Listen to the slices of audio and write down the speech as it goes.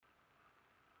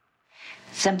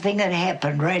something that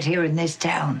happened right here in this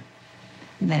town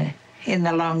in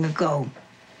the long ago.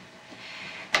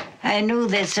 I knew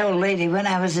this old lady when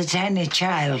I was a tiny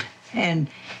child, and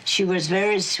she was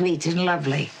very sweet and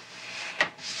lovely.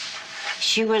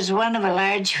 She was one of a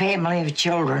large family of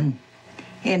children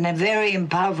in a very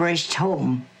impoverished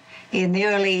home in the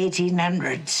early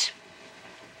 1800s.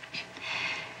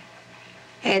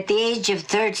 At the age of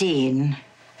 13,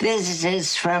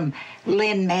 visitors from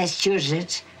Lynn,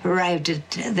 Massachusetts arrived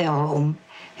at their home,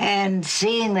 and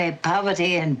seeing the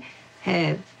poverty and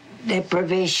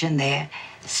deprivation there,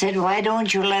 said, "Why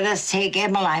don't you let us take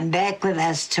Emmeline back with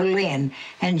us to Lynn,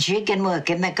 and she can work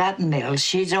in the cotton mills.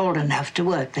 She's old enough to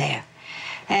work there.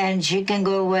 And she can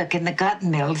go work in the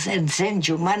cotton mills and send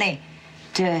you money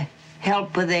to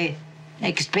help with the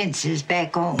expenses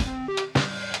back home."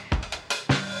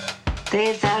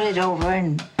 They thought it over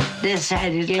and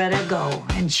decided to let her go,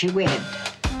 and she went.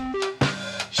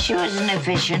 She was an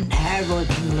efficient,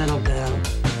 hard-working little girl,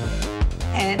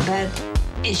 but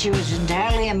she was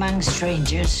entirely among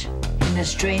strangers in a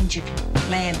strange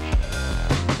land,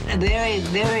 very,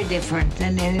 very different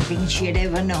than anything she had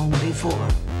ever known before.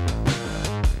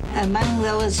 Among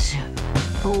those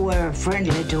who were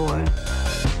friendly to her,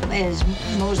 as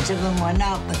most of them were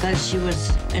not because she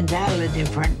was entirely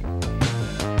different,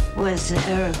 was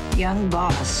her young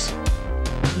boss,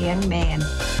 young man,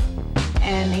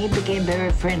 and he became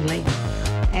very friendly,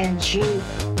 and she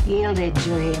yielded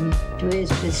to him, to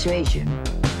his persuasion.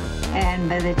 And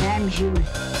by the time she was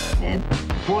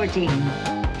 14,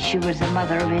 she was the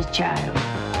mother of his child.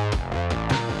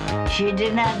 She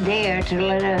did not dare to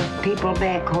let her people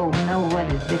back home know what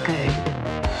had occurred.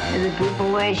 The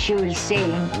people where she was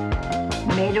staying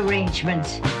made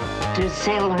arrangements to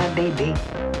sell her baby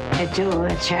to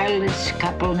a childless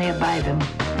couple nearby them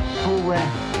who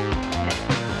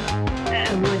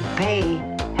would pay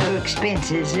her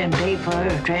expenses and pay for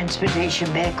her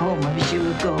transportation back home if she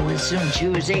would go as soon as she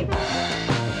was able.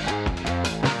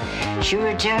 She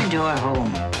returned to her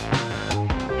home,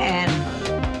 and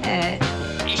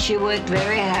she worked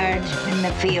very hard in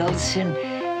the fields and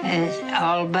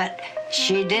all, but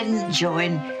she didn't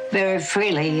join very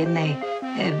freely in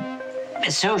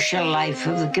the social life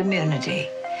of the community.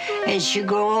 As she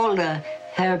grew older,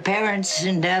 her parents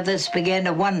and others began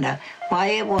to wonder why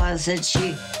it was that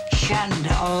she shunned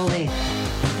all the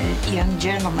young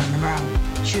gentlemen around.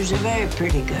 She was a very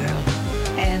pretty girl,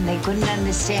 and they couldn't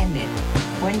understand it.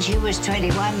 When she was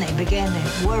 21, they began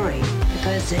to worry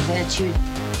because they thought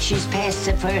she's past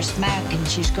the first mark and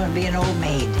she's going to be an old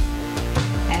maid.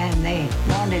 And they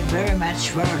wanted very much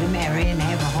for her to marry and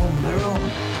have a home of her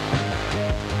own.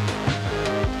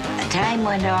 Time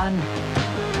went on,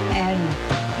 and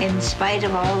in spite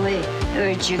of all the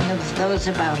urging of those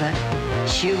about her,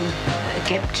 she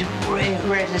kept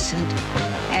reticent.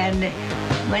 And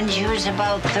when she was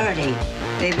about 30,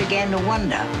 they began to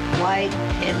wonder why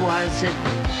it was that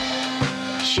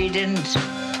she didn't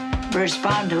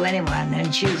respond to anyone,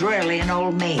 and she was really an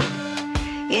old maid.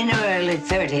 In her early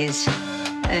 30s,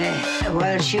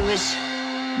 while she was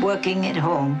working at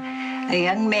home, a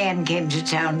young man came to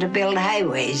town to build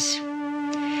highways.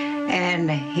 And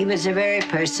he was a very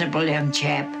personable young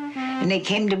chap, and he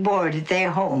came to board at their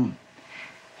home.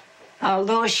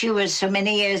 Although she was so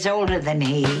many years older than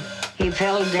he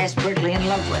fell desperately in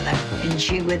love with her, and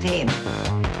she with him.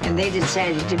 And they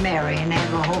decided to marry and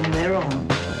have a home of their own.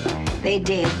 They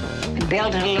did, and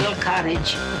built a little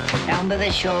cottage down by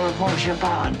the shore of Mosher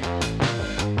Pond.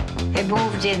 They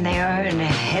moved in there and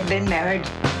had been married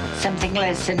something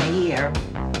less than a year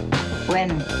when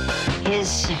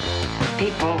his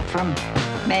people from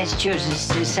Massachusetts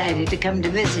decided to come to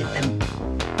visit them.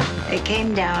 They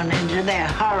came down, and to their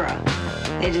horror,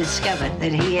 they discovered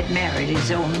that he had married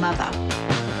his own mother.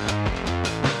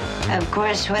 Of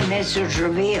course, when this was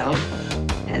revealed,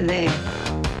 the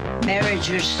marriage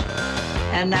was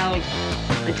annulled,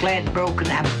 declared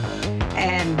broken up,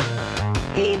 and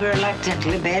he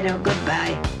reluctantly bade her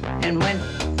goodbye and went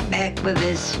back with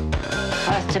his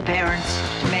foster parents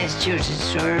to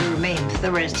Massachusetts, where he remained for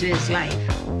the rest of his life.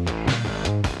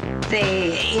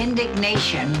 The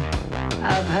indignation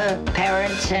of her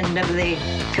parents and of the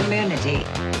community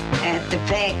at the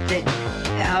fact that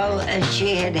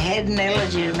she had had an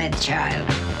illegitimate child.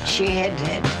 She had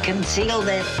concealed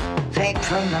that fact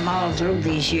from them all through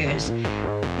these years.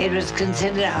 It was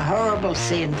considered a horrible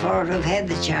sin for her to have had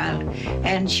the child,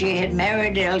 and she had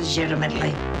married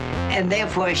illegitimately, and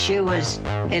therefore she was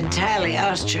entirely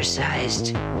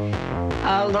ostracized.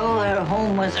 Although her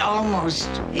home was almost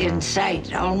in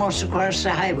sight, almost across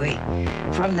the highway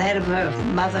from that of her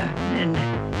mother and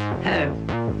her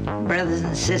brothers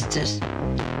and sisters.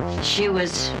 She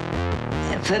was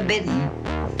forbidden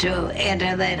to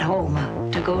enter that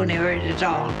home, to go near it at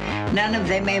all. None of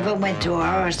them ever went to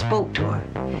her or spoke to her.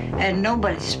 And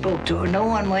nobody spoke to her. No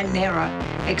one went near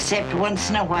her, except once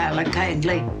in a while a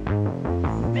kindly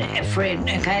friend,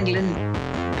 a kindly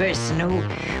person who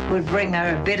would bring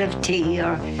her a bit of tea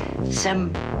or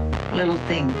some little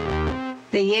thing.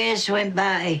 The years went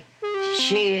by.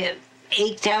 She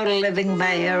eked out a living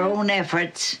by her own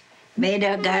efforts, made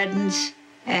her gardens,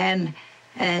 and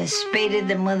spaded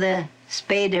them with a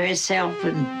spade herself,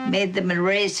 and made them and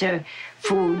raised her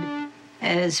food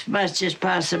as much as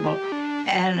possible,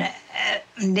 and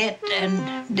knit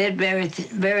and did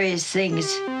various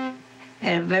things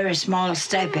at a very small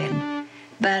stipend.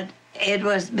 But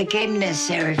it became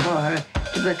necessary for her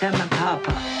to become a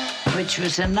pauper, which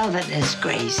was another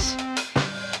disgrace.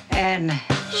 And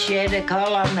she had to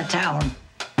call on the town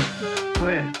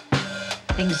for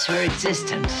things for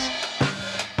existence.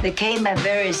 There came a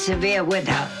very severe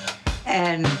winter,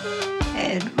 and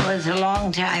it was a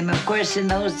long time. Of course, in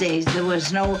those days, there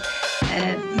was no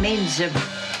means of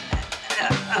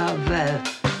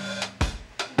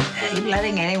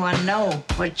letting anyone know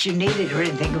what you needed or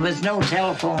anything. There was no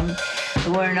telephone.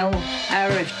 There were no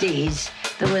RFDs.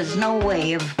 There was no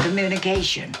way of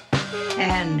communication.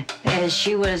 And as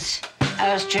she was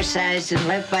ostracized and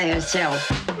left by herself,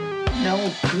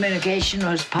 no communication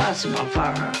was possible for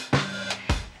her.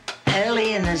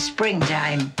 Early in the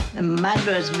springtime, the mud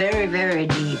was very, very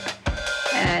deep.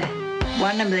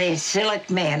 One of the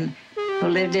select men who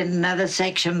lived in another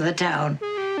section of the town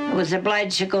was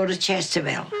obliged to go to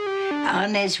Chesterville.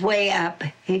 On his way up,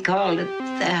 he called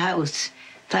at the house,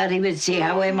 thought he would see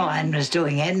how Emmeline was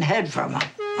doing. He hadn't heard from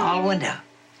her all winter.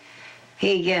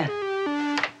 He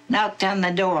knocked on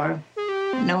the door,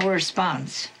 no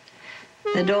response.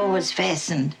 The door was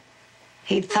fastened.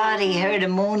 He thought he heard a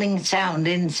moaning sound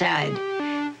inside,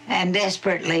 and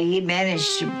desperately he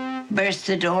managed to burst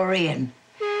the door in.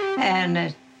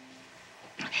 And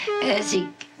as he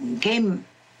came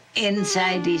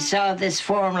inside, he saw this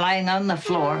form lying on the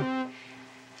floor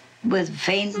with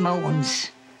faint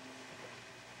moans.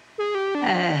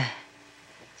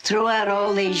 Throughout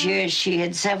all these years, she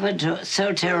had suffered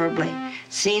so terribly,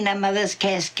 seen her mother's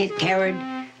casket carried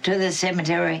to the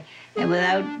cemetery, and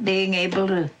without being able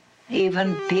to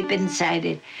even peep inside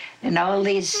it. And all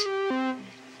these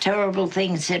terrible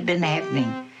things had been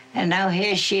happening. And now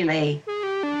here she lay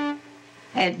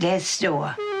at death's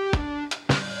door.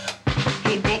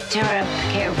 He picked her up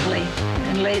carefully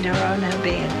and laid her on her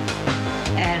bed,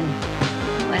 and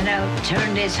went out,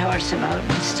 turned his horse about,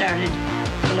 and started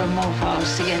full of more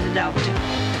falls to get a doctor.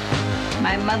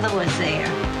 My mother was there,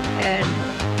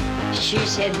 and she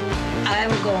said, I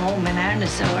will go home and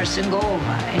harness the horse and go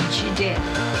over. And she did.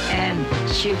 And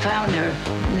she found her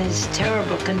in this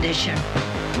terrible condition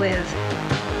with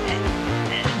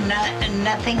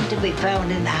nothing to be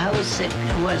found in the house that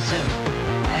was of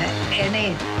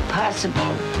any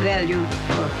possible value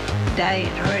for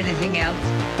diet or anything else.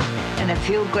 And a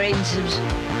few grains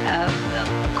of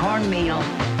cornmeal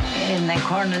in the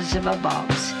corners of a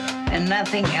box. And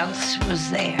nothing else was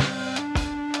there.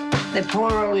 The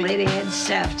poor old lady had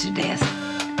starved to death.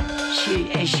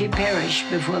 She perished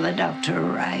before the doctor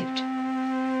arrived.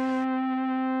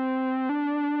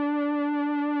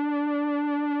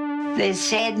 The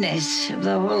sadness of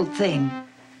the whole thing.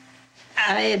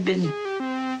 I had been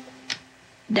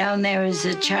down there as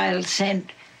a child,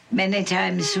 sent many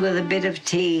times with a bit of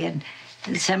tea and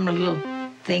some little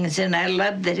things, and I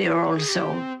loved the dear old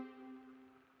soul.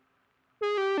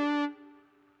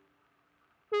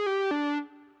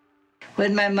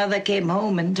 When my mother came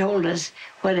home and told us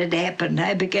what had happened,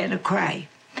 I began to cry.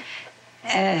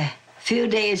 A few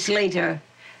days later,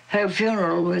 her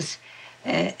funeral was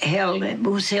held at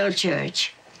Moose Hill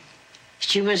Church.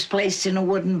 She was placed in a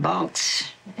wooden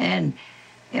box and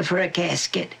for a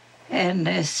casket, and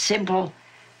a simple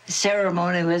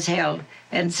ceremony was held.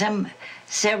 And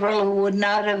several who would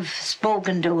not have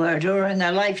spoken to her during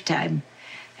her lifetime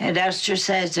and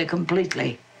ostracized her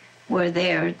completely were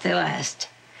there at the last.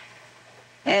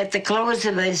 At the close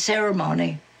of the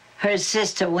ceremony, her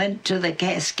sister went to the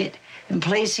casket and,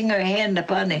 placing her hand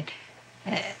upon it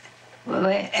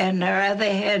and her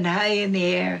other hand high in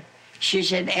the air, she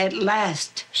said, "At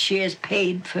last she has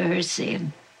paid for her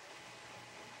sin."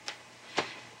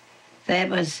 That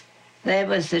was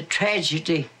the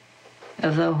tragedy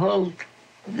of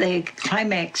the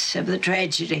climax of the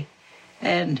tragedy.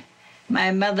 And my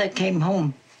mother came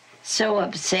home so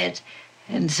upset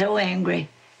and so angry.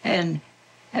 And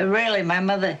really, my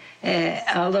mother,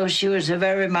 although she was a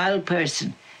very mild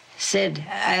person, said,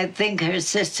 I think her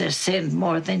sister sinned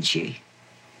more than she.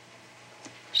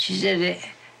 She said,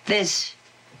 this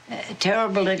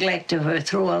terrible neglect of her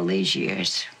through all these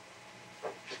years.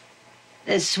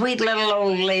 This sweet little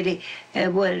old lady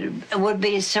would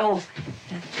be so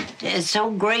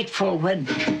grateful when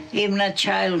even a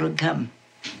child would come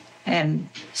and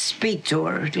speak to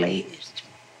her at least.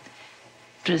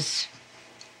 It was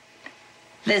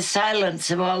the silence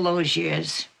of all those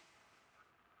years.